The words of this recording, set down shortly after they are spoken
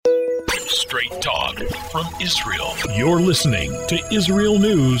Straight talk from Israel. You're listening to Israel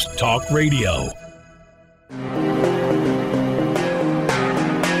News Talk Radio.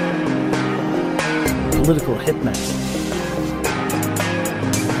 Political hitman.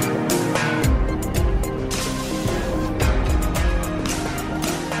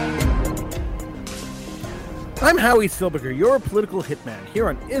 I'm Howie Silberger, your political hitman, here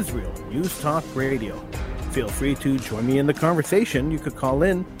on Israel News Talk Radio. Feel free to join me in the conversation. You could call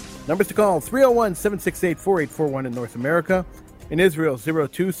in. Numbers to call, 301-768-4841 in North America. In Israel,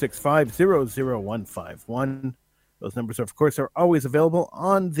 0265-00151. Those numbers, of course, are always available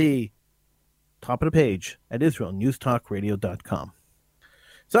on the top of the page at israelnewstalkradio.com.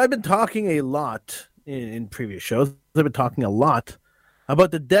 So I've been talking a lot in previous shows. I've been talking a lot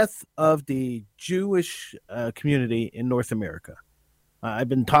about the death of the Jewish community in North America. I've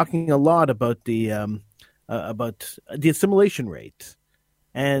been talking a lot about the assimilation rate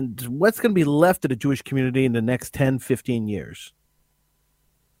and what's going to be left of the Jewish community in the next 10, 15 years.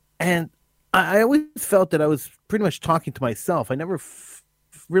 And I always felt that I was pretty much talking to myself. I never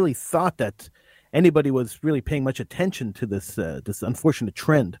really thought that anybody was really paying much attention to this unfortunate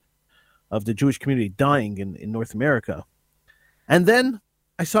trend of the Jewish community dying in North America. And then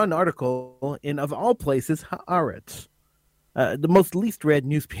I saw an article in, of all places, Haaretz, the most least read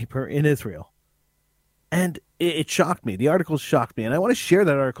newspaper in Israel. And it shocked me. The article shocked me. And I want to share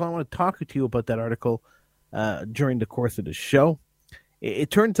that article. I want to talk to you about that article during the course of the show.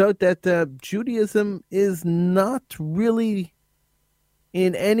 It turns out that Judaism is not really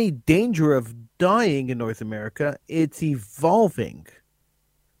in any danger of dying in North America. It's evolving.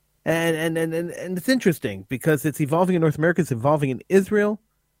 And it's interesting because it's evolving in North America, it's evolving in Israel,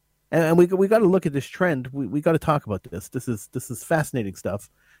 and we got to look at this trend. We got to talk about this. This is fascinating stuff.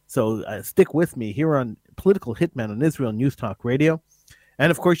 So stick with me here on Political Hitman on Israel News Talk Radio, and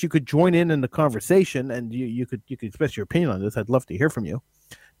of course you could join in the conversation, and you could express your opinion on this. I'd love to hear from you.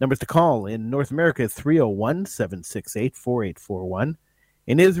 Numbers to call in North America is 301-768-4841.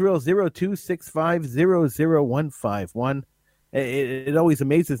 In Israel, 0265-00151. It always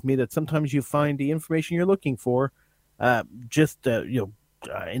amazes me that sometimes you find the information you're looking for in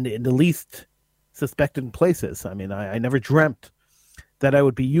the least suspected places. I mean, I never dreamt that I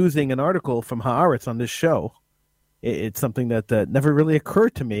would be using an article from Haaretz on this show. It's something that never really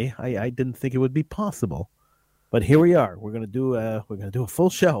occurred to me. I didn't think it would be possible, but here we are. We're going to do a full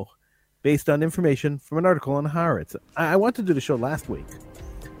show based on information from an article on Haaretz. I wanted to do the show last week,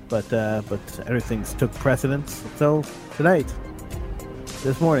 but other things took precedence. So tonight,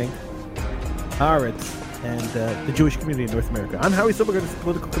 this morning, Haaretz and the Jewish community in North America. I'm Howie Silberger, this is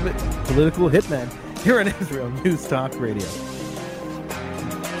political hitman here on Israel News Talk Radio.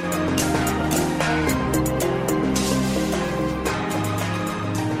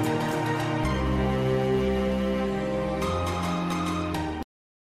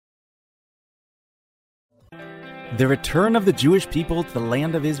 The return of the Jewish people to the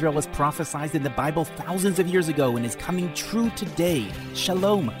land of Israel was prophesied in the Bible thousands of years ago and is coming true today.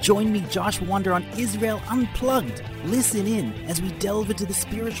 Shalom. Join me, Josh Wander, on Israel Unplugged. Listen in as we delve into the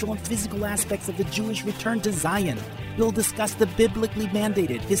spiritual and physical aspects of the Jewish return to Zion. We'll discuss the biblically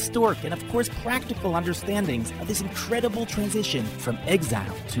mandated, historic, and of course practical understandings of this incredible transition from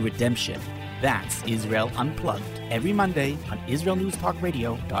exile to redemption. That's Israel Unplugged, every Monday on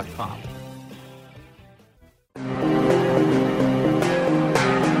IsraelNewsTalkRadio.com.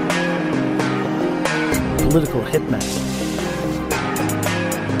 Political hitman.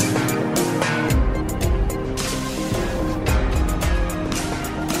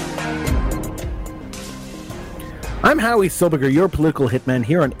 I'm Howie Silberger, your political hitman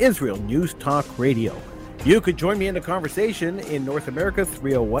here on Israel News Talk Radio. You could join me in the conversation in North America,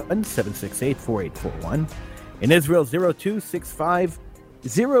 301-768-4841. In Israel,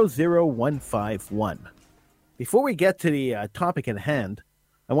 0265-00151. Before we get to the topic at hand,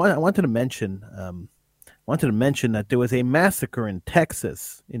 I wanted to mention that there was a massacre in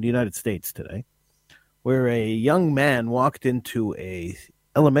Texas in the United States today where a young man walked into a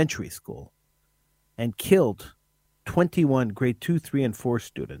elementary school and killed 21 grade 2, 3, and 4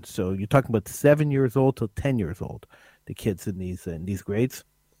 students. So you're talking about 7 years old to 10 years old, the kids in these grades.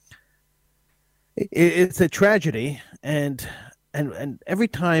 It's a tragedy, and every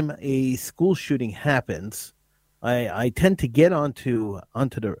time a school shooting happens, I tend to get onto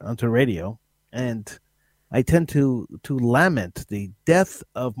radio, and I tend to lament the death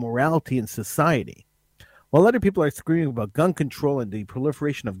of morality in society. While other people are screaming about gun control and the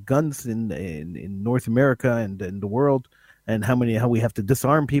proliferation of guns in North America and in the world, and how we have to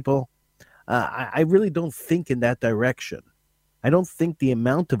disarm people, I really don't think in that direction. I don't think the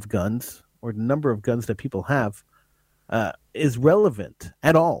amount of guns or the number of guns that people have is relevant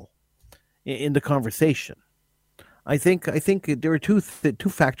at all in the conversation. I think there are two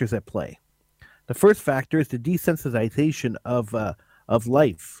factors at play. The first factor is the desensitization of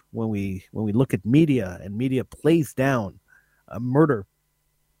life when we look at media, and media plays down murder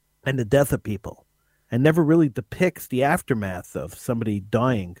and the death of people, and never really depicts the aftermath of somebody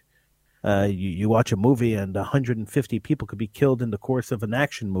dying. You watch a movie and 150 people could be killed in the course of an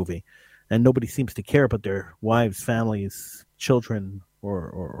action movie, and nobody seems to care about their wives, families, children,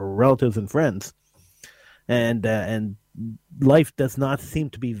 or relatives and friends, and life does not seem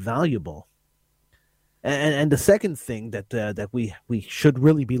to be valuable. And the second thing that we should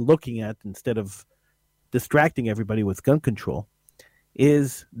really be looking at, instead of distracting everybody with gun control,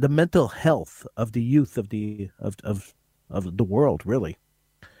 is the mental health of the youth of the world. Really,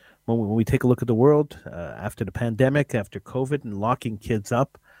 when we take a look at the world after the pandemic, after COVID, and locking kids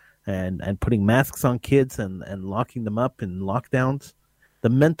up, and putting masks on kids and locking them up in lockdowns, the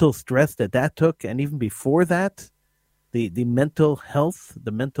mental stress that took, and even before that, the mental health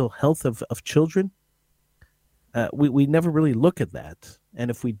of children. We never really look at that. And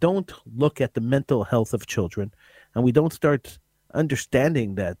if we don't look at the mental health of children, and we don't start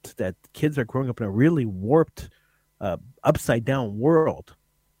understanding that kids are growing up in a really warped, upside down world,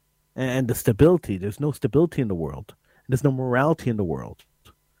 and the stability, there's no stability in the world, there's no morality in the world,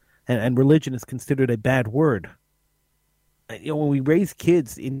 and religion is considered a bad word. When we raise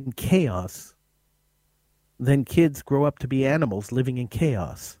kids in chaos, then kids grow up to be animals living in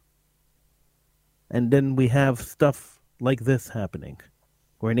chaos. And then we have stuff like this happening,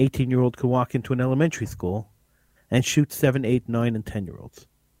 where an 18-year-old could walk into an elementary school and shoot 7, 8, 9, and 10-year-olds.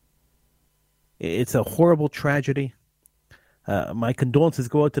 It's a horrible tragedy. My condolences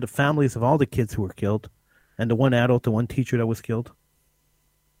go out to the families of all the kids who were killed, and the one adult, the one teacher that was killed.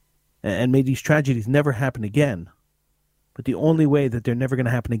 And may these tragedies never happen again. But the only way that they're never going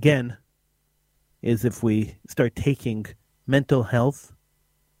to happen again is if we start taking mental health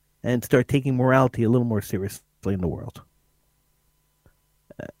and start taking morality a little more seriously in the world.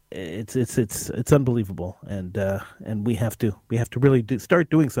 It's unbelievable, and we have to really start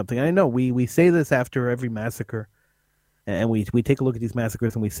doing something. I know we say this after every massacre, and we take a look at these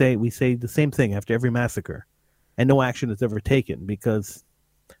massacres, and we say the same thing after every massacre, and no action is ever taken because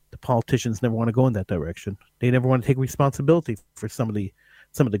the politicians never want to go in that direction. They never want to take responsibility for some of the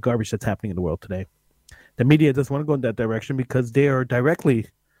garbage that's happening in the world today. The media doesn't want to go in that direction because they are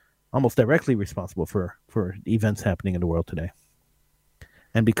almost directly responsible for events happening in the world today.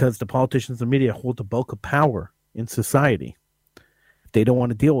 And because the politicians and media hold the bulk of power in society, if they don't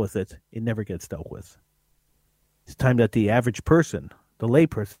want to deal with it, it never gets dealt with. It's time that the average person, the lay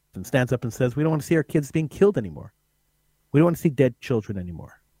person, stands up and says, we don't want to see our kids being killed anymore. We don't want to see dead children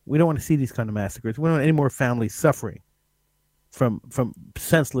anymore. We don't want to see these kind of massacres. We don't want any more families suffering from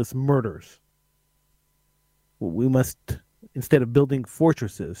senseless murders. We must, instead of building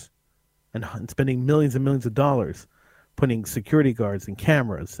fortresses and spending millions and millions of dollars putting security guards and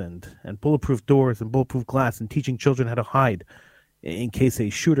cameras and bulletproof doors and bulletproof glass and teaching children how to hide in case a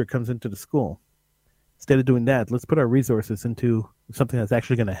shooter comes into the school. Instead of doing that, let's put our resources into something that's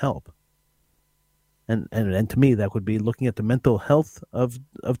actually going to help. And to me, that would be looking at the mental health of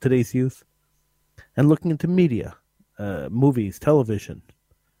today's youth and looking into media, movies, television,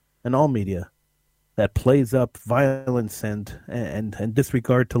 and all media that plays up violence and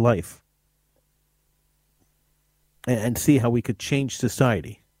disregard to life, and see how we could change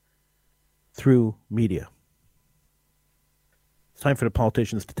society through media. It's time for the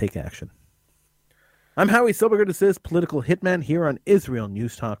politicians to take action. I'm Howie Silberger. This is Political Hitman here on Israel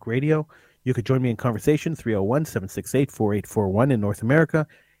News Talk Radio. You could join me in conversation, 301-768-4841 in North America.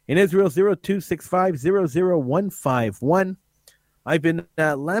 In Israel, 0265-00151. I've been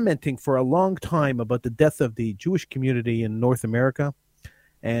lamenting for a long time about the death of the Jewish community in North America.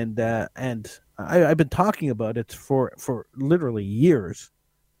 And I've been talking about it for literally years.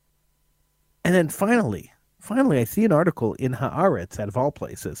 And then finally, I see an article in Haaretz, out of all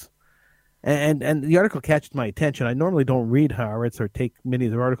places. And the article catches my attention. I normally don't read Haaretz or take many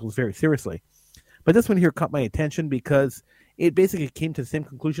of their articles very seriously. But this one here caught my attention because it basically came to the same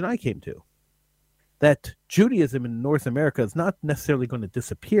conclusion I came to. That Judaism in North America is not necessarily going to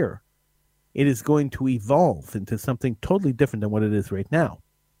disappear. It is going to evolve into something totally different than what it is right now.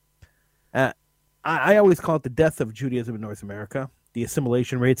 I always call it the death of Judaism in North America. The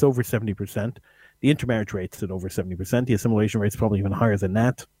assimilation rate's over 70%. The intermarriage rate's at over 70%. The assimilation rate's probably even higher than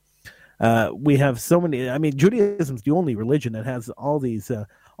that. We have so many. I mean, Judaism is the only religion that has all these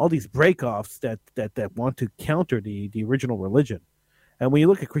all these breakoffs that want to counter the original religion. And when you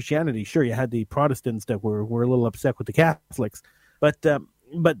look at Christianity, sure, you had the Protestants that were a little upset with the Catholics, but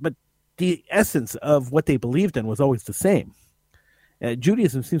the essence of what they believed in was always the same.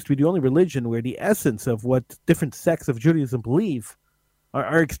 Judaism seems to be the only religion where the essence of what different sects of Judaism believe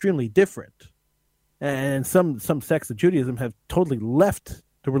are extremely different. And some sects of Judaism have totally left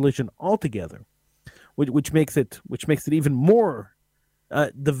the religion altogether, which makes it even more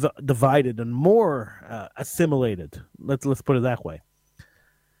divided and more assimilated. Let's put it that way.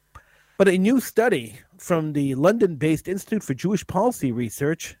 But a new study from the London-based Institute for Jewish Policy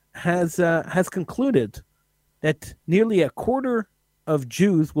Research has concluded that nearly a quarter of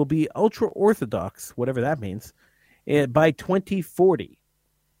Jews will be ultra-Orthodox, whatever that means, by 2040.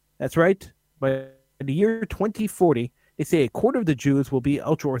 That's right. By the year 2040, they say a quarter of the Jews will be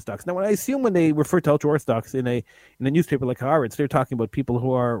ultra-Orthodox. Now, I assume when they refer to ultra-Orthodox in a newspaper like Haaretz, they're talking about people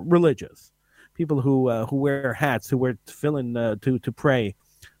who are religious, people who wear hats, who wear tefillin to pray,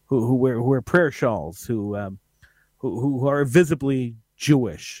 who wear prayer shawls, who are visibly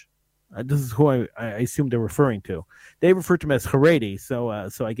Jewish. This is who I assume they're referring to. They refer to them as Haredi, so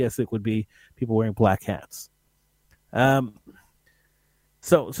I guess it would be people wearing black hats.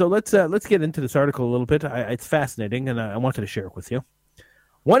 So let's get into this article a little bit. It's fascinating, and I wanted to share it with you.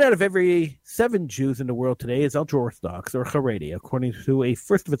 1 out of every 7 Jews in the world today is ultra-Orthodox or Haredi, according to a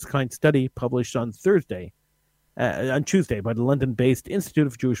first-of-its-kind study published on Tuesday by the London-based Institute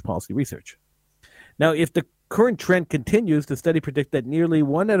of Jewish Policy Research. Now, if the current trend continues, the study predicts that nearly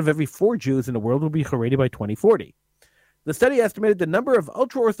 1 out of every 4 Jews in the world will be Haredi by 2040. The study estimated the number of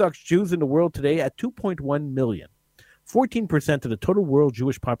ultra-Orthodox Jews in the world today at 2.1 million, 14% of the total world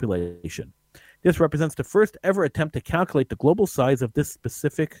Jewish population. This represents the first ever attempt to calculate the global size of this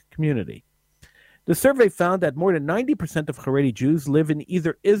specific community. The survey found that more than 90% of Haredi Jews live in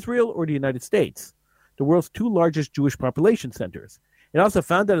either Israel or the United States, the world's 2 largest Jewish population centers. It also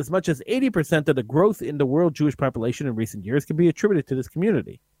found that as much as 80% of the growth in the world Jewish population in recent years can be attributed to this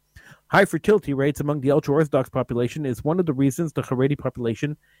community. High fertility rates among the ultra-Orthodox population is one of the reasons the Haredi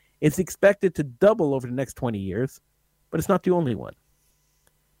population is expected to double over the next 20 years, but it's not the only one.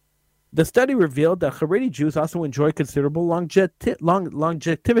 The study revealed that Haredi Jews also enjoy considerable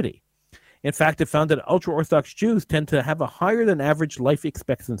longevity. In fact, it found that ultra-Orthodox Jews tend to have a higher than average life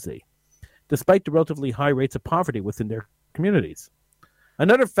expectancy, despite the relatively high rates of poverty within their communities.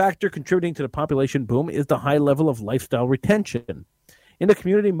 Another factor contributing to the population boom is the high level of lifestyle retention. In the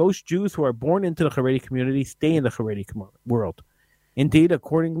community, most Jews who are born into the Haredi community stay in the Haredi world. Indeed,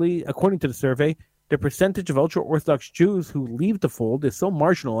 according to the survey, the percentage of ultra-Orthodox Jews who leave the fold is so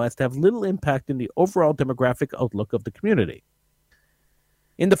marginal as to have little impact in the overall demographic outlook of the community.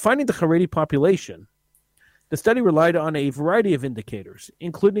 In defining the Haredi population, the study relied on a variety of indicators,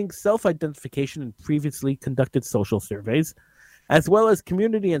 including self-identification in previously conducted social surveys, as well as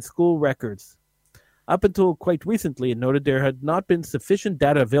community and school records. Up until quite recently, it noted there had not been sufficient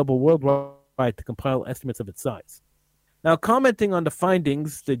data available worldwide to compile estimates of its size. Now, commenting on the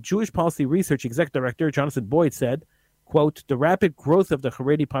findings, the Jewish Policy Research Executive Director, Jonathan Boyd, said, quote, "The rapid growth of the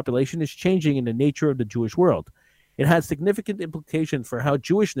Haredi population is changing in the nature of the Jewish world. It has significant implications for how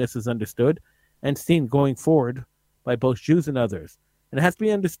Jewishness is understood and seen going forward by both Jews and others. And it has to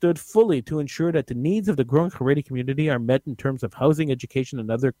be understood fully to ensure that the needs of the growing Haredi community are met in terms of housing, education,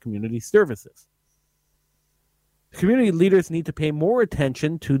 and other community services. Community leaders need to pay more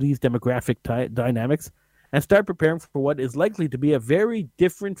attention to these demographic dynamics and start preparing for what is likely to be a very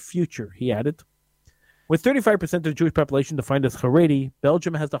different future," he added. With 35% of the Jewish population defined as Haredi,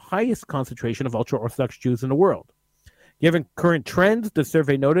 Belgium has the highest concentration of ultra-Orthodox Jews in the world. Given current trends, the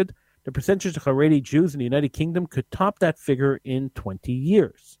survey noted, the percentage of Haredi Jews in the United Kingdom could top that figure in 20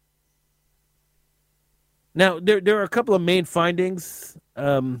 years. Now, there are a couple of main findings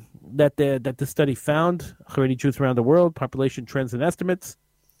that the study found. Haredi Jews around the world, population trends and estimates.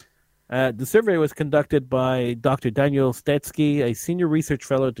 The survey was conducted by Dr. Daniel Stetsky, a senior research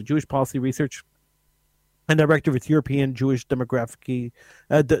fellow at the Jewish Policy Research and director of its European Jewish Demography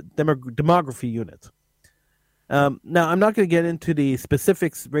Unit. Now, I'm not going to get into the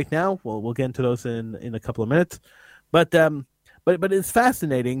specifics right now. We'll get into those in a couple of minutes. But it's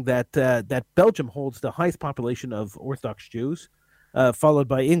fascinating that Belgium holds the highest population of Orthodox Jews, followed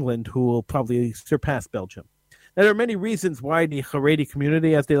by England, who will probably surpass Belgium. Now, there are many reasons why the Haredi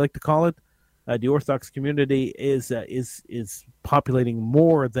community, as they like to call it, the Orthodox community, is populating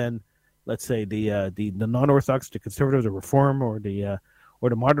more than, let's say, the non-Orthodox, the conservative, the Reform, or the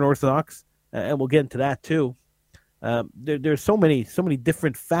modern Orthodox, and we'll get into that too. There's so many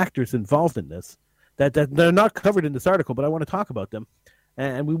different factors involved in this that they're not covered in this article, but I want to talk about them.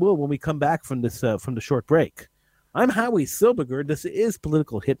 and we will when we come back from the short break. I'm Howie Silberger. This is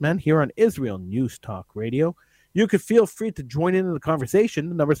Political Hitman here on Israel News Talk Radio. You could feel free to join in the conversation.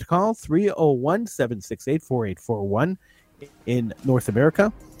 The numbers to call, 301-768-4841 in North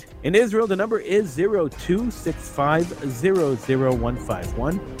America. In Israel, the number is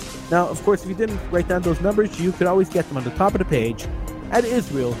 0265000151. Now, of course, if you didn't write down those numbers, you could always get them on the top of the page at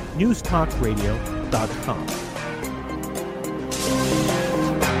IsraelNewsTalkRadio.com.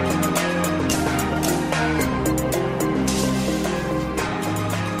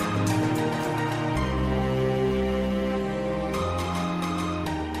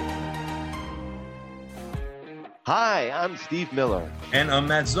 Hi, I'm Steve Miller. And I'm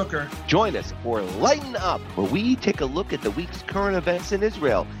Matt Zucker. Join us for Lighten Up, where we take a look at the week's current events in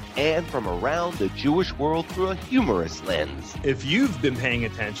Israel and from around the Jewish world through a humorous lens. If you've been paying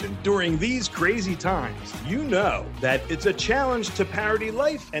attention during these crazy times, you know that it's a challenge to parody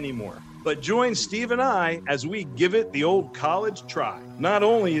life anymore. But join Steve and I as we give it the old college try. Not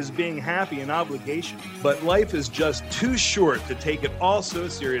only is being happy an obligation, but life is just too short to take it all so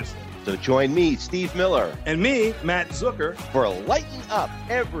seriously. So join me, Steve Miller. And me, Matt Zucker. For Lighten Up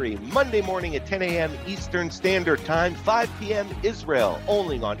every Monday morning at 10 a.m. Eastern Standard Time, 5 p.m. Israel,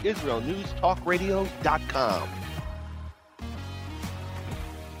 only on IsraelNewsTalkRadio.com.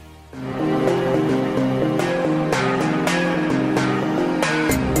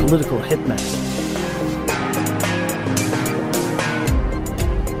 Political Hitman.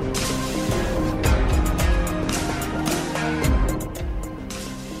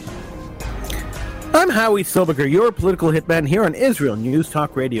 I'm Howie Silberger, your political hitman here on Israel News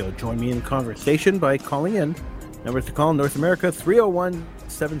Talk Radio. Join me in the conversation by calling in. Numbers to call in North America,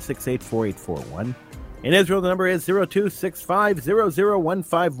 301-768-4841. In Israel, the number is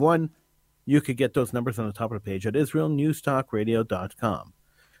 0265000151. You could get those numbers on the top of the page at IsraelNewsTalkRadio.com.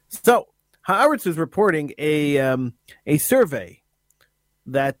 So, Haaretz is reporting a survey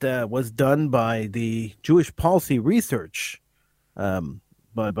that was done by the Jewish Policy Research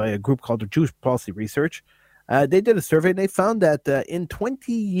by a group called the Jewish Policy Research. They did a survey and they found that in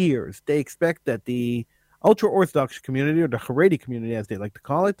 20 years, they expect that the ultra-Orthodox community, or the Haredi community as they like to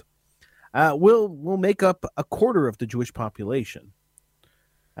call it, will make up a quarter of the Jewish population.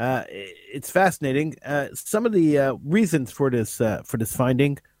 It's fascinating. Some of the reasons for this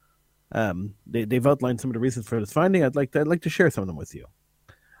finding, they've outlined some of the reasons for this finding. I'd like to share some of them with you.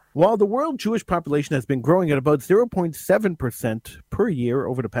 While the world Jewish population has been growing at about 0.7% per year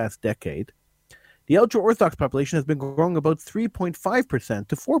over the past decade, the ultra-Orthodox population has been growing about 3.5%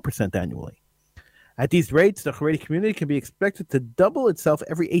 to 4% annually. At these rates, the Haredi community can be expected to double itself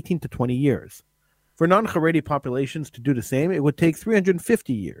every 18 to 20 years. For non-Haredi populations to do the same, it would take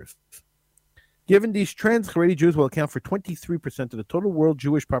 350 years. Given these trends, Haredi Jews will account for 23% of the total world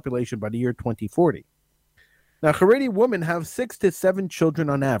Jewish population by the year 2040. Now, Haredi women have 6 to 7 children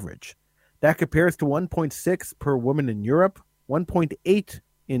on average. That compares to 1.6 per woman in Europe, 1.8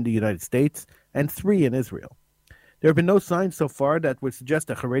 in the United States, and 3 in Israel. There have been no signs so far that would suggest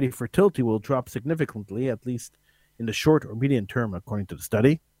that Haredi fertility will drop significantly, at least in the short or medium term, according to the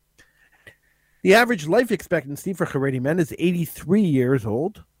study. The average life expectancy for Haredi men is 83 years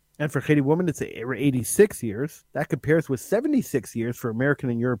old, and for Haredi women, it's 86 years. That compares with 76 years for American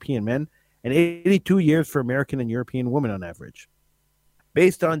and European men, and 82 years for American and European women on average.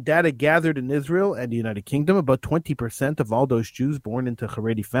 Based on data gathered in Israel and the United Kingdom, about 20% of all those Jews born into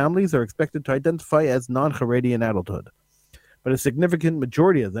Haredi families are expected to identify as non-Haredi in adulthood. But a significant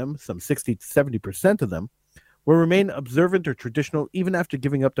majority of them, some 60 to 70% of them, will remain observant or traditional even after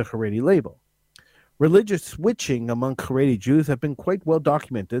giving up the Haredi label. Religious switching among Haredi Jews have been quite well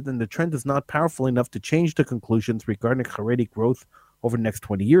documented, and the trend is not powerful enough to change the conclusions regarding Haredi growth over the next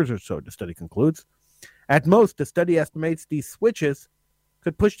 20 years or so, the study concludes. At most, the study estimates these switches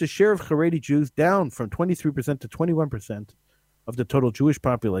could push the share of Haredi Jews down from 23% to 21% of the total Jewish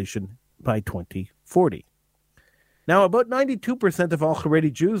population by 2040. Now, about 92% of all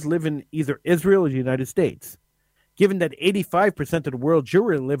Haredi Jews live in either Israel or the United States. Given that 85% of the world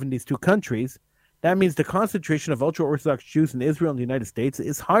Jewry live in these two countries, that means the concentration of ultra-Orthodox Jews in Israel and the United States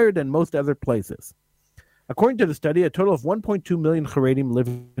is higher than most other places. According to the study, a total of 1.2 million Haredim live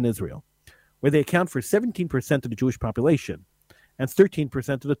in Israel, where they account for 17% of the Jewish population and 13%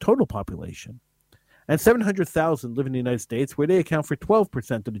 of the total population. And 700,000 live in the United States, where they account for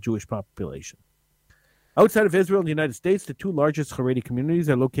 12% of the Jewish population. Outside of Israel and the United States, the two largest Haredi communities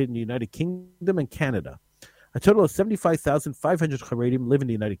are located in the United Kingdom and Canada. A total of 75,500 Haredim live in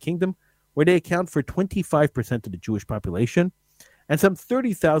the United Kingdom, where they account for 25% of the Jewish population, and some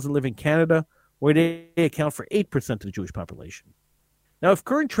 30,000 live in Canada, where they account for 8% of the Jewish population. Now, if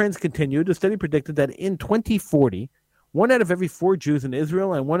current trends continue, the study predicted that in 2040, 1 out of every 4 Jews in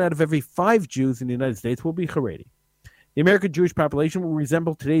Israel and 1 out of every 5 Jews in the United States will be Haredi. The American Jewish population will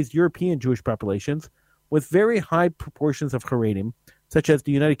resemble today's European Jewish populations, with very high proportions of Haredim, such as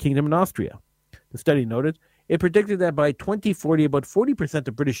the United Kingdom and Austria. The study noted, it predicted that by 2040, about 40%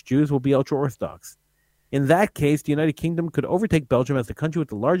 of British Jews will be ultra-Orthodox. In that case, the United Kingdom could overtake Belgium as the country with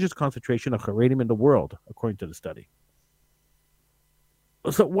the largest concentration of Haredim in the world, according to the study.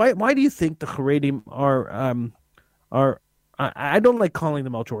 So why do you think the Haredim are I don't like calling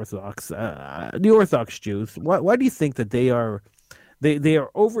them ultra-Orthodox, the Orthodox Jews? Why do you think that they are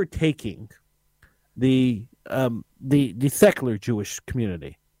overtaking the secular Jewish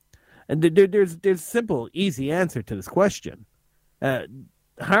community? And there's a simple, easy answer to this question.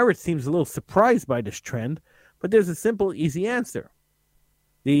 Howard seems a little surprised by this trend, but there's a simple, easy answer.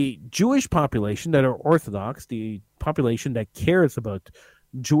 The Jewish population that are Orthodox, the population that cares about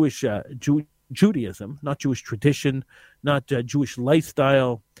Jewish Judaism, not Jewish tradition, not Jewish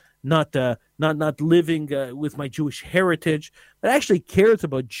lifestyle, not living with my Jewish heritage, but actually cares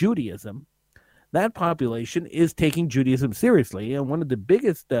about Judaism, that population is taking Judaism seriously. And one of the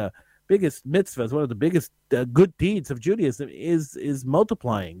biggest mitzvahs, one of the biggest good deeds of Judaism is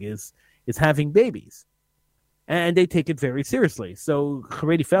multiplying, is having babies. And they take it very seriously. So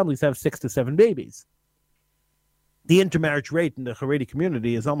Haredi families have 6 to 7 babies. The intermarriage rate in the Haredi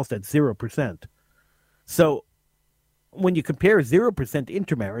community is almost at 0%. So when you compare 0%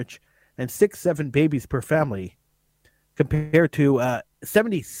 intermarriage and 6-7 babies per family compared to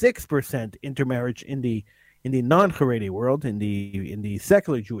 76% intermarriage in the non-Haredi world, in the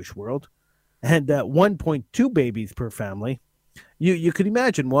secular Jewish world, and 1.2 babies per family, you could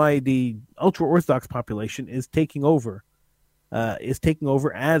imagine why the ultra-Orthodox population is taking over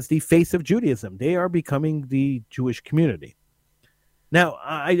as the face of Judaism. They are becoming the Jewish community. Now,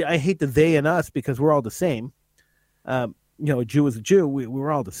 I hate the they and us because we're all the same. A Jew is a Jew.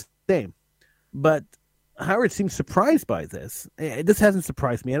 We're all the same. But Howard seems surprised by this. This hasn't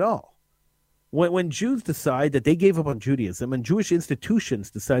surprised me at all. When Jews decide that they gave up on Judaism, and Jewish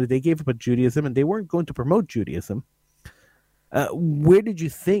institutions decided they gave up on Judaism and they weren't going to promote Judaism, where did you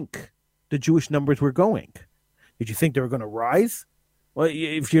think the Jewish numbers were going? Did you think they were going to rise? Well,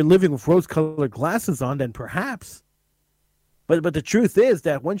 if you're living with rose-colored glasses on, then perhaps. But the truth is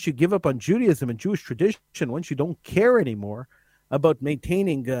that once you give up on Judaism and Jewish tradition, once you don't care anymore about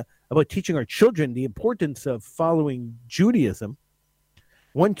maintaining, about teaching our children the importance of following Judaism,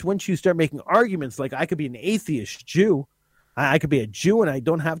 once you start making arguments like I could be an atheist Jew, I could be a Jew and I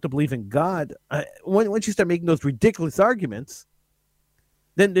don't have to believe in God, once you start making those ridiculous arguments,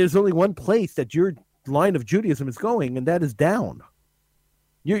 then there's only one place that your line of Judaism is going, and that is down.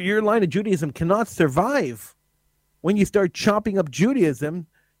 Your line of Judaism cannot survive when you start chopping up Judaism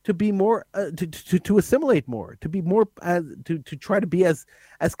to be more to assimilate more, to be more to try to be as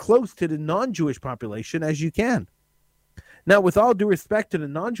close to the non-Jewish population as you can. Now, with all due respect to the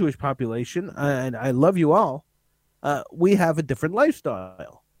non-Jewish population, and I love you all, we have a different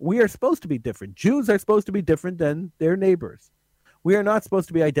lifestyle. We are supposed to be different. Jews are supposed to be different than their neighbors. We are not supposed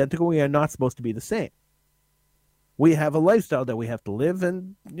to be identical. We are not supposed to be the same. We have a lifestyle that we have to live,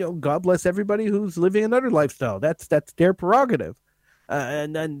 and God bless everybody who's living another lifestyle. That's their prerogative,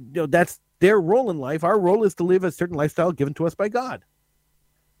 and that's their role in life. Our role is to live a certain lifestyle given to us by God.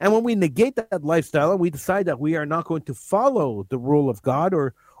 And when we negate that lifestyle and we decide that we are not going to follow the rule of God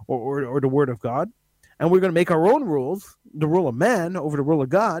or the word of God, and we're going to make our own rules, the rule of man over the rule of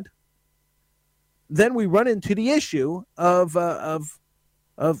God, then we run into the issue of the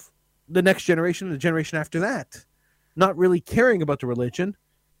next generation and the generation after that not really caring about the religion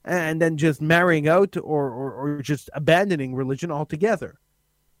and then just marrying out or just abandoning religion altogether.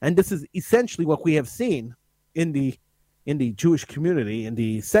 And this is essentially what we have seen in the Jewish community, in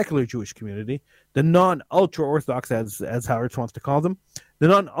the secular Jewish community, the non-ultra-Orthodox, as Howard wants to call them, the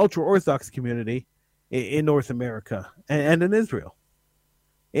non-ultra-Orthodox community in North America and in Israel.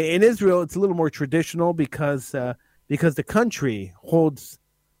 In Israel, it's a little more traditional because the country holds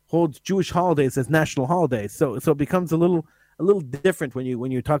Jewish holidays as national holidays. So it becomes a little different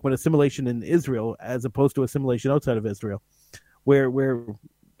when you talk about assimilation in Israel as opposed to assimilation outside of Israel, where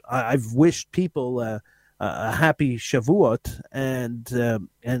I've wished people a happy Shavuot and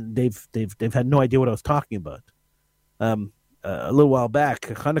they've had no idea what I was talking about. A little while back,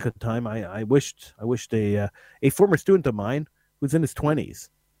 Hanukkah time, I wished a former student of mine who's in his 20s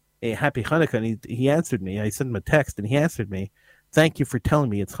a happy Hanukkah, and he answered me. I sent him a text, and he answered me, "Thank you for telling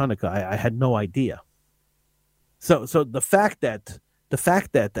me it's Hanukkah. I had no idea." So the fact that,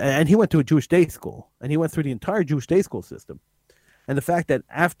 and he went to a Jewish day school, and he went through the entire Jewish day school system, And the fact that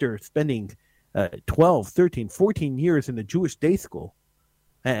after spending 12, 13, 14 years in the Jewish day school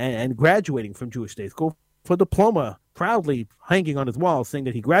and graduating from Jewish day school, for a diploma proudly hanging on his wall saying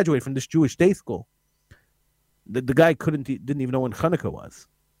that he graduated from this Jewish day school, the guy didn't even know when Hanukkah was.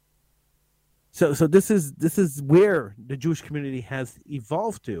 So this is where the Jewish community has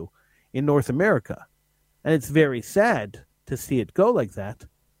evolved to in North America. And it's very sad to see it go like that.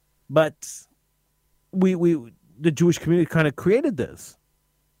 But the Jewish community kind of created this.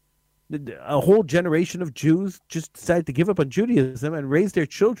 A whole generation of Jews just decided to give up on Judaism and raise their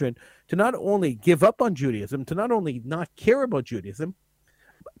children to not only give up on Judaism, to not only not care about Judaism,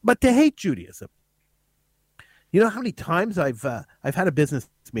 but to hate Judaism. You know how many times I've had a business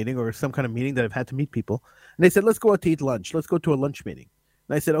meeting or some kind of meeting that I've had to meet people, and they said, let's go out to eat lunch. Let's go to a lunch meeting.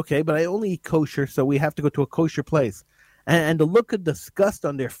 And I said, okay, but I only eat kosher, so we have to go to a kosher place. And the look of disgust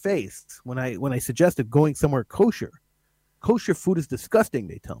on their face when I suggested going somewhere kosher food is disgusting,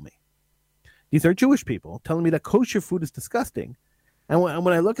 they tell me. These are Jewish people telling me that kosher food is disgusting. And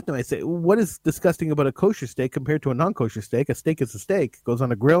when I look at them, I say, what is disgusting about a kosher steak compared to a non-kosher steak? A steak is a steak. It goes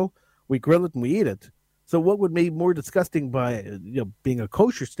on a grill. We grill it and we eat it. So what would be more disgusting by being a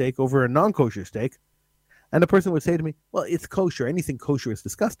kosher steak over a non-kosher steak? And the person would say to me, well, it's kosher. Anything kosher is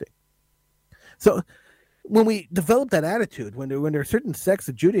disgusting. So when we develop that attitude, when there are certain sects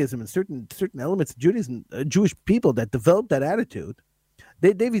of Judaism and certain elements of Judaism, Jewish people that develop that attitude,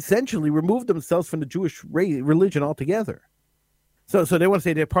 they've essentially removed themselves from the Jewish religion altogether. So they want to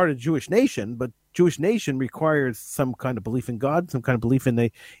say they're part of the Jewish nation, but Jewish nation requires some kind of belief in God, some kind of belief in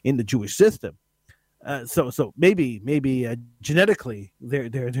the Jewish system. So maybe genetically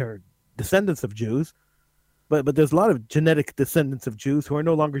they're descendants of Jews, but there's a lot of genetic descendants of Jews who are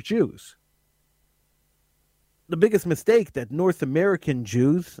no longer Jews. The biggest mistake that North American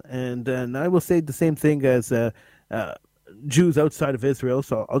Jews, and I will say the same thing as Jews outside of Israel,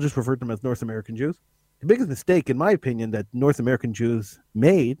 so I'll just refer to them as North American Jews. The biggest mistake, in my opinion, that North American Jews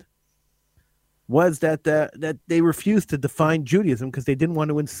made was that they refused to define Judaism because they didn't want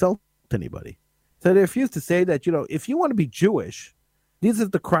to insult anybody. So they refused to say that, if you want to be Jewish, these are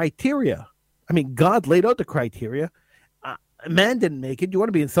the criteria. I mean, God laid out the criteria. Man didn't make it. You want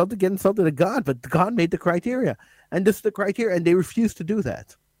to be insulted, get insulted at God, but God made the criteria. And this is the criteria, and they refused to do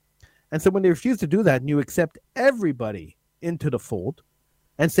that. And so when they refuse to do that and you accept everybody into the fold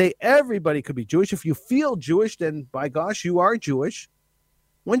and say everybody could be Jewish, if you feel Jewish, then by gosh, you are Jewish.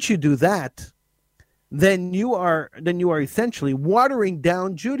 Once you do that, then you are essentially watering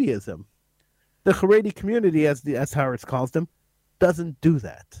down Judaism. The Haredi community, as Haaretz calls them, doesn't do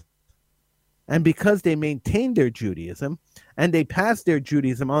that. And because they maintain their Judaism and they pass their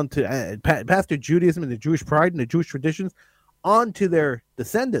Judaism on to pass their Judaism and the Jewish pride and the Jewish traditions on to their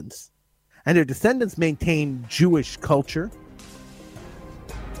descendants, and their descendants maintain Jewish culture,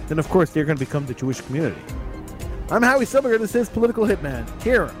 then of course they're going to become the Jewish community. I'm Howie Silberger. This is Political Hitman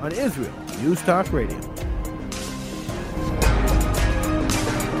here on Israel News Talk Radio.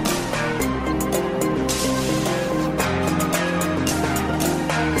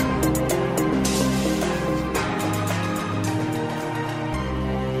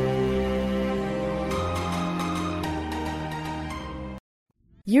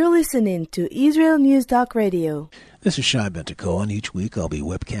 You're listening to Israel News Talk Radio. This is Shai Ben-Tekoa, and each week I'll be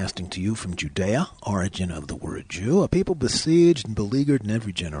webcasting to you from Judea, origin of the word Jew, a people besieged and beleaguered in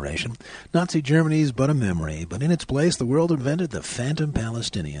every generation. Nazi Germany's but a memory, but in its place the world invented the phantom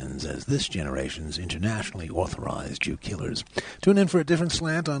Palestinians as this generation's internationally authorized Jew killers. Tune in for a different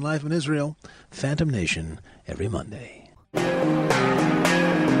slant on life in Israel, Phantom Nation, every Monday.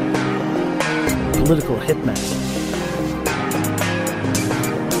 Political Hitman.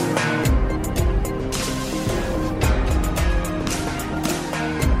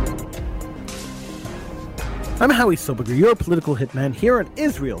 I'm Howie Silberger, your political hitman here on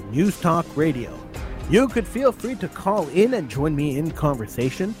Israel News Talk Radio. You could feel free to call in and join me in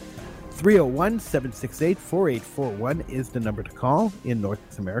conversation. 301-768-4841 is the number to call in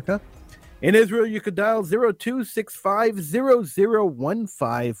North America. In Israel, you could dial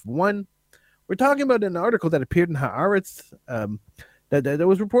 0265-00151. We're talking about an article that appeared in Haaretz that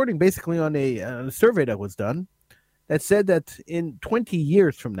was reporting basically on a survey that was done that said that in 20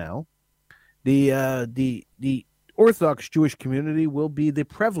 years from now, the Orthodox Jewish community will be the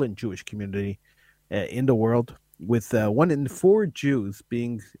prevalent Jewish community in the world, with 1 in 4 Jews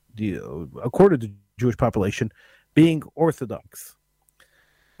being, according to the Jewish population, being Orthodox.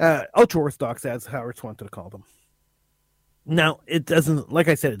 Ultra-Orthodox, as Haaretz wanted to call them. Now, it doesn't, like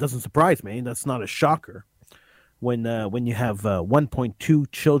I said, it doesn't surprise me. That's not a shocker. when you have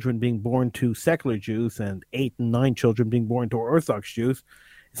 1.2 children being born to secular Jews and 8 and 9 children being born to Orthodox Jews,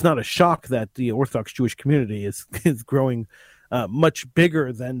 it's not a shock that the Orthodox Jewish community is growing much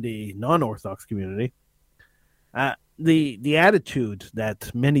bigger than the non-Orthodox community. The attitude that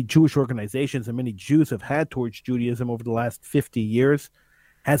many Jewish organizations and many Jews have had towards Judaism over the last 50 years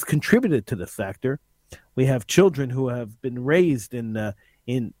has contributed to this factor. We have children who have been raised in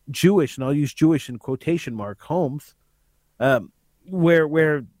Jewish, and I'll use Jewish in quotation mark, homes,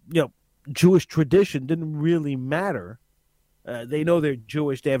 where Jewish tradition didn't really matter. They know they're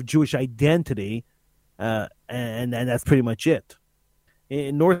Jewish, they have Jewish identity, and that's pretty much it.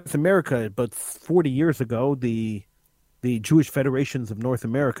 In North America, about 40 years ago, the Jewish Federations of North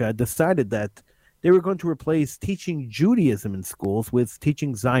America decided that they were going to replace teaching Judaism in schools with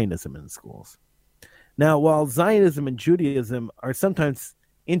teaching Zionism in schools. Now, while Zionism and Judaism are sometimes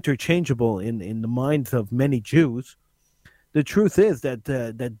interchangeable in the minds of many Jews, the truth is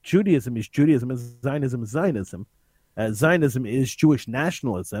that Judaism is Judaism and Zionism is Zionism. Zionism is Jewish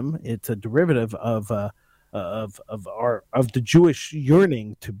nationalism. It's a derivative of the Jewish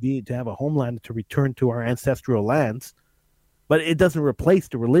yearning to have a homeland, to return to our ancestral lands, but it doesn't replace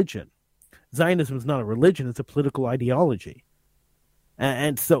the religion. Zionism is not a religion; it's a political ideology.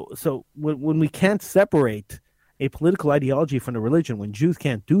 And so when we can't separate a political ideology from the religion, when Jews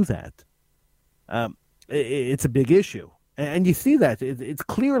can't do that, it's a big issue. And you see that it's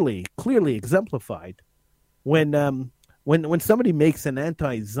clearly exemplified when somebody makes an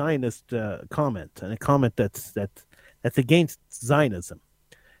anti-Zionist comment, and a comment that's against Zionism.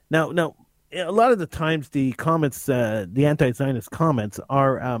 Now, a lot of the times the comments, the anti-Zionist comments,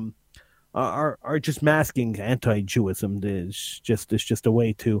 are just masking anti-Jewism. It's just a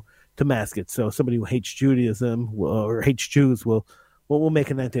way to mask it. So somebody who hates Judaism or hates Jews will make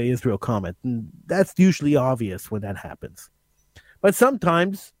an anti-Israel comment, and that's usually obvious when that happens. But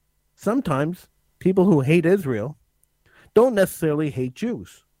sometimes people who hate Israel don't necessarily hate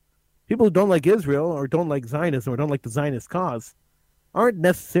Jews. People who don't like Israel or don't like Zionism or don't like the Zionist cause aren't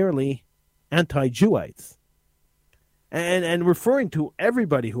necessarily anti-Jewites. And referring to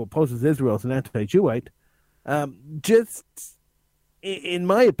everybody who opposes Israel as an anti-Jewite, just, in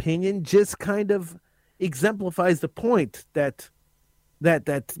my opinion, just kind of exemplifies the point that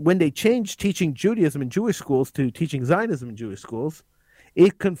when they changed teaching Judaism in Jewish schools to teaching Zionism in Jewish schools,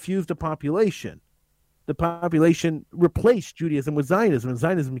 it confused the population. The population replaced Judaism with Zionism, and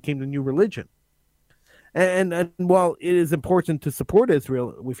Zionism became the new religion. And while it is important to support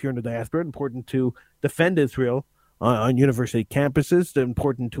Israel if you're in the diaspora, important to defend Israel on university campuses, it's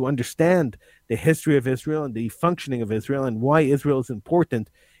important to understand the history of Israel and the functioning of Israel and why Israel is important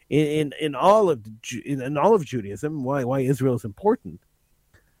in all of Judaism, why Israel is important.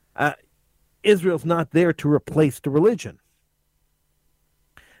 Israel's not there to replace the religion.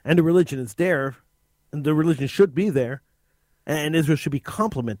 And the religion is there, and the religion should be there, and Israel should be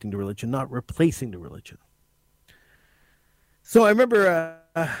complementing the religion, not replacing the religion. So I remember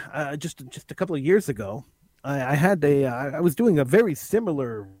just a couple of years ago, I was doing a very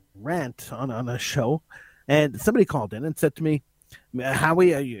similar rant on a show, and somebody called in and said to me,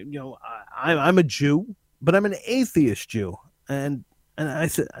 "Howie, I'm a Jew, but I'm an atheist Jew," and I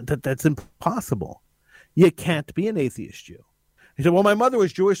said that's impossible. You can't be an atheist Jew. He said, "Well, my mother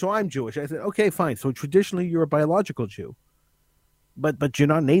was Jewish, so I'm Jewish." I said, "Okay, fine. So traditionally, you're a biological Jew, but you're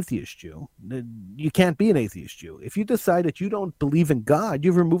not an atheist Jew. You can't be an atheist Jew. If you decide that you don't believe in God,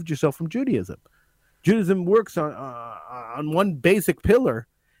 you've removed yourself from Judaism. Judaism works on one basic pillar.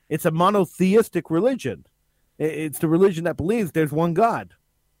 It's a monotheistic religion. It's the religion that believes there's one God.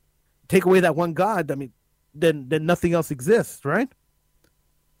 Take away that one God, then nothing else exists, right?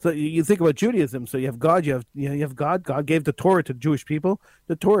 So you think about Judaism. So you have God. You have God. God gave the Torah to the Jewish people.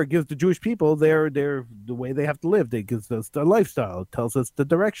 The Torah gives the Jewish people the way they have to live. It gives us the lifestyle. It tells us the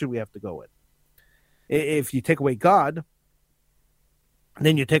direction we have to go in. If you take away God,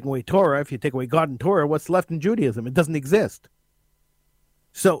 then you take away Torah. If you take away God and Torah, what's left in Judaism? It doesn't exist.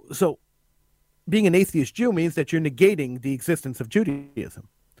 So being an atheist Jew means that you're negating the existence of Judaism.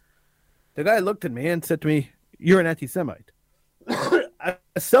 The guy looked at me and said to me, "You're an anti-Semite."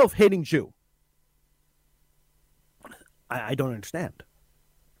 A self-hating Jew. I don't understand.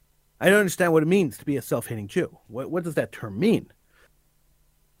 I don't understand what it means to be a self-hating Jew. What does that term mean?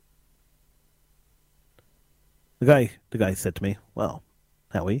 The guy said to me, "Well,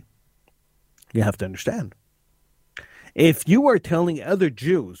 Howie, you have to understand. If you are telling other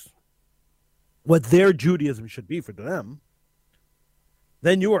Jews what their Judaism should be for them,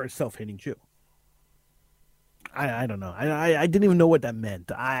 then you are a self-hating Jew." I don't know. I didn't even know what that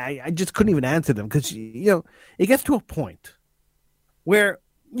meant. I just couldn't even answer them because, it gets to a point where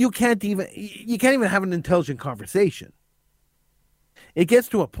you can't even have an intelligent conversation. It gets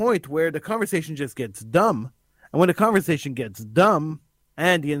to a point where the conversation just gets dumb. And when the conversation gets dumb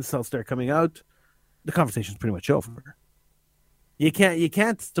and the insults start coming out, the conversation's pretty much over. You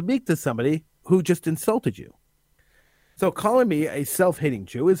can't speak to somebody who just insulted you. So calling me a self-hating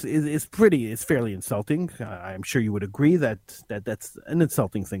Jew is fairly insulting. I'm sure you would agree that that's an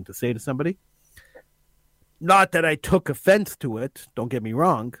insulting thing to say to somebody. Not that I took offense to it, don't get me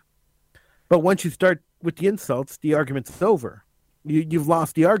wrong. But once you start with the insults, the argument's over. You've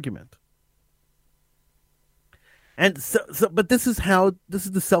lost the argument. And but this is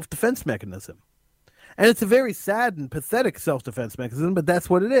the self-defense mechanism. And it's a very sad and pathetic self-defense mechanism, but that's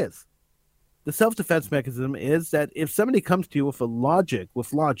what it is. The self-defense mechanism is that if somebody comes to you with logic,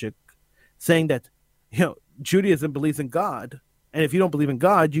 saying that, Judaism believes in God, and if you don't believe in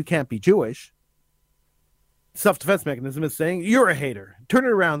God, you can't be Jewish. Self-defense mechanism is saying, you're a hater. Turn it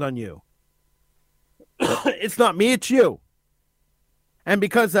around on you. It's not me, it's you. And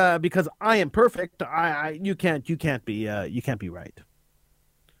because I am perfect, you can't be right.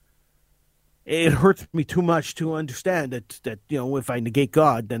 It hurts me too much to understand that if I negate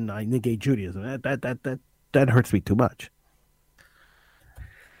God, then I negate Judaism. That hurts me too much.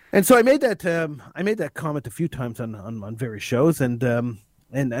 And so I made that comment a few times on various shows, and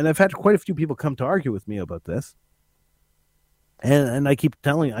I've had quite a few people come to argue with me about this. And I keep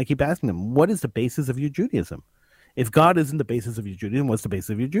asking them, what is the basis of your Judaism? If God isn't the basis of your Judaism, what's the basis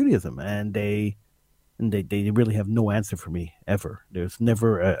of your Judaism? And they really have no answer for me, ever. There's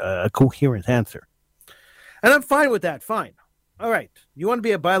never a coherent answer. And I'm fine with that, fine. All right, you want to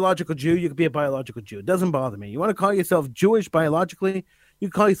be a biological Jew, you can be a biological Jew. It doesn't bother me. You want to call yourself Jewish biologically, you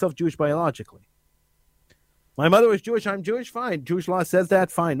can call yourself Jewish biologically. My mother was Jewish, I'm Jewish, fine. Jewish law says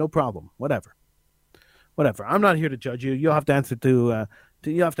that, fine, no problem, whatever. I'm not here to judge you. You'll have to answer to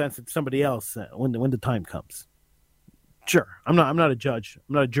somebody else when the time comes. Sure, I'm not a judge.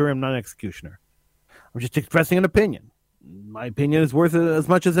 I'm not a jury. I'm not an executioner. I'm just expressing an opinion. My opinion is worth as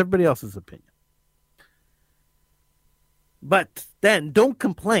much as everybody else's opinion. But then don't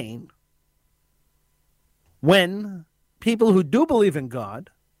complain when people who do believe in God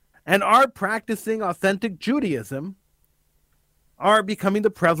and are practicing authentic Judaism are becoming the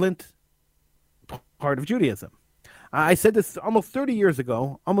prevalent part of Judaism. I said this almost 30 years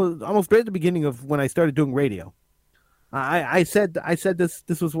ago, almost right at the beginning of when I started doing radio. I said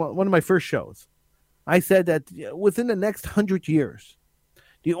this was one of my first shows. I said that within the next 100 years,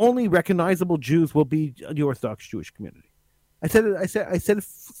 the only recognizable Jews will be the Orthodox Jewish community. I said it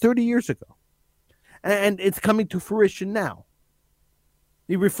 30 years ago, and it's coming to fruition now.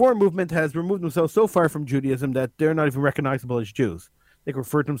 The Reform movement has removed themselves so far from Judaism that they're not even recognizable as Jews. They can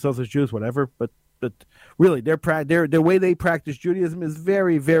refer to themselves as Jews, whatever, but really, their way they practice Judaism is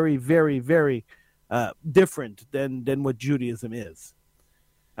very, very, very, very different than what Judaism is.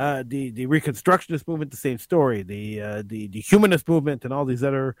 The Reconstructionist movement, the same story. The Humanist movement and all these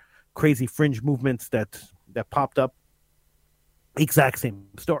other crazy fringe movements that popped up, exact same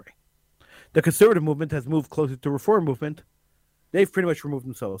story. The conservative movement has moved closer to Reform movement. They've pretty much removed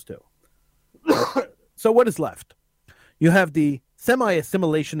themselves too. So what is left? You have the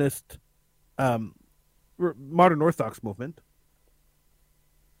semi-assimilationist modern Orthodox movement,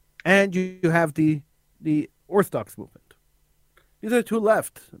 and you have the Orthodox movement. These are two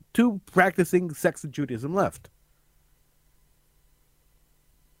left, two practicing sects of Judaism left.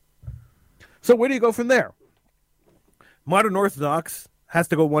 So where do you go from there? Modern Orthodox has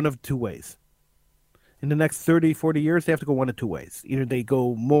to go one of two ways. In the next 30, 40 years, they have to go one of two ways. Either they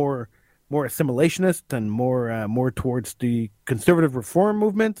go more assimilationist and more towards the conservative Reform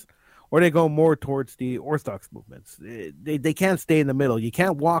movement, or they go more towards the Orthodox movements. They can't stay in the middle. You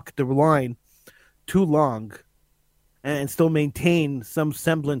can't walk the line too long and still maintain some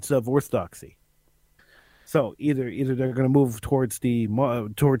semblance of orthodoxy. So either they're going to move towards the more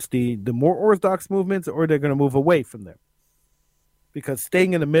orthodox movements, or they're going to move away from them. Because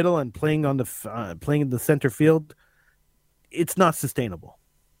staying in the middle and playing in the center field, it's not sustainable.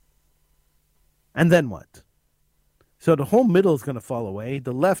 And then what? So the whole middle is going to fall away.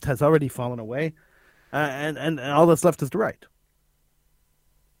 The left has already fallen away, and all that's left is the right.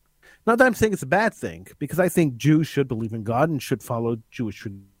 Not that I'm saying it's a bad thing, because I think Jews should believe in God and should follow Jewish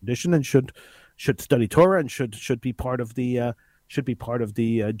tradition and should study Torah and should be part of the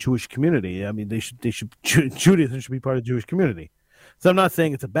Jewish community. I mean, Judaism should be part of the Jewish community. So I'm not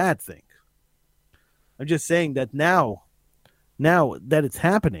saying it's a bad thing. I'm just saying that now that it's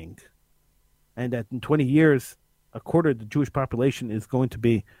happening, and that in 20 years a quarter of the Jewish population is going to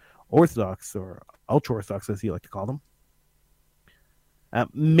be Orthodox or ultra-Orthodox, as you like to call them.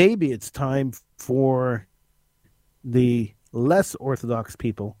 Maybe it's time for the less Orthodox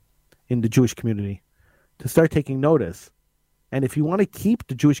people in the Jewish community to start taking notice. And if you want to keep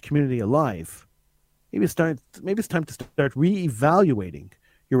the Jewish community alive, maybe it's time to start reevaluating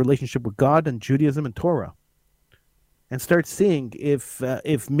your relationship with God and Judaism and Torah, and start seeing if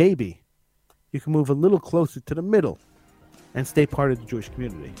maybe you can move a little closer to the middle and stay part of the Jewish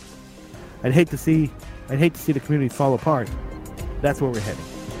community. I'd hate to see the community fall apart. That's where we're heading.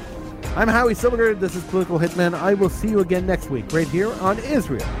 I'm Howie Silvergard. This is Political Hitman. I will see you again next week, right here on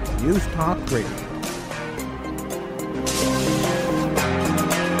Israel News Talk Radio.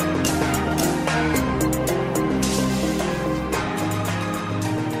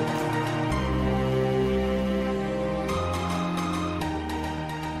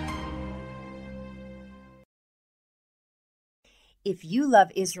 If you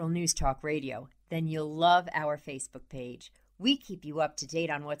love Israel News Talk Radio, then you'll love our Facebook page. We keep you up to date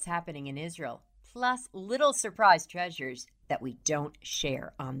on what's happening in Israel, plus little surprise treasures that we don't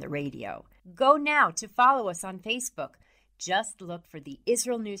share on the radio. Go now to follow us on Facebook. Just look for the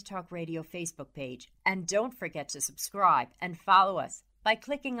Israel News Talk Radio Facebook page, and don't forget to subscribe and follow us by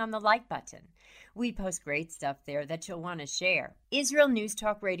clicking on the like button. We post great stuff there that you'll want to share. Israel News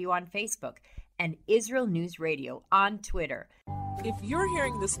Talk Radio on Facebook and Israel News Radio on Twitter. If you're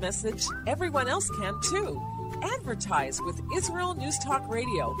hearing this message, everyone else can too. Advertise with Israel News Talk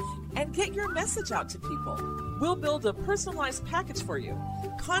Radio and get your message out to people. We'll build a personalized package for you.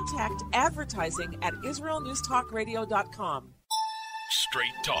 Contact advertising at israelnewstalkradio.com.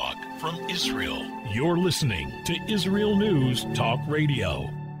 Straight talk from Israel. You're listening to Israel News Talk Radio.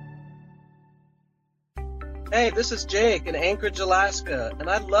 Hey, this is Jake in Anchorage, Alaska, and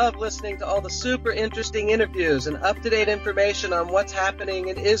I love listening to all the super interesting interviews and up-to-date information on what's happening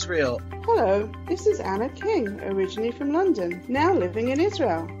in Israel. Hello, this is Anna King, originally from London, now living in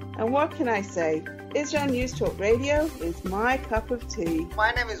Israel. And what can I say? Israel News Talk Radio is my cup of tea.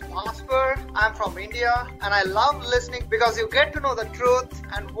 My name is Bhaskar. I'm from India, and I love listening because you get to know the truth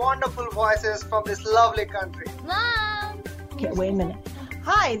and wonderful voices from this lovely country. Mom! Okay, wait a minute.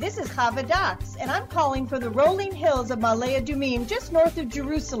 Hi, this is Chava Dax, and I'm calling from the rolling hills of Ma'ale Adumim, just north of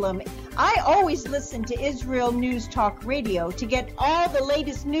Jerusalem. I always listen to Israel News Talk Radio to get all the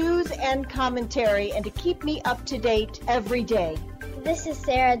latest news and commentary and to keep me up to date every day. This is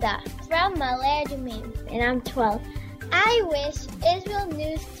Sarah Dax from Ma'ale Adumim, and I'm 12. I wish Israel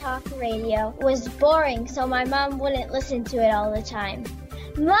News Talk Radio was boring so my mom wouldn't listen to it all the time.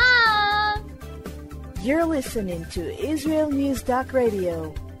 Mom! You're listening to Israel News Talk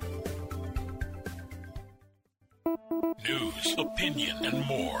Radio. News, opinion, and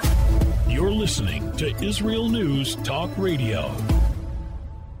more. You're listening to Israel News Talk Radio.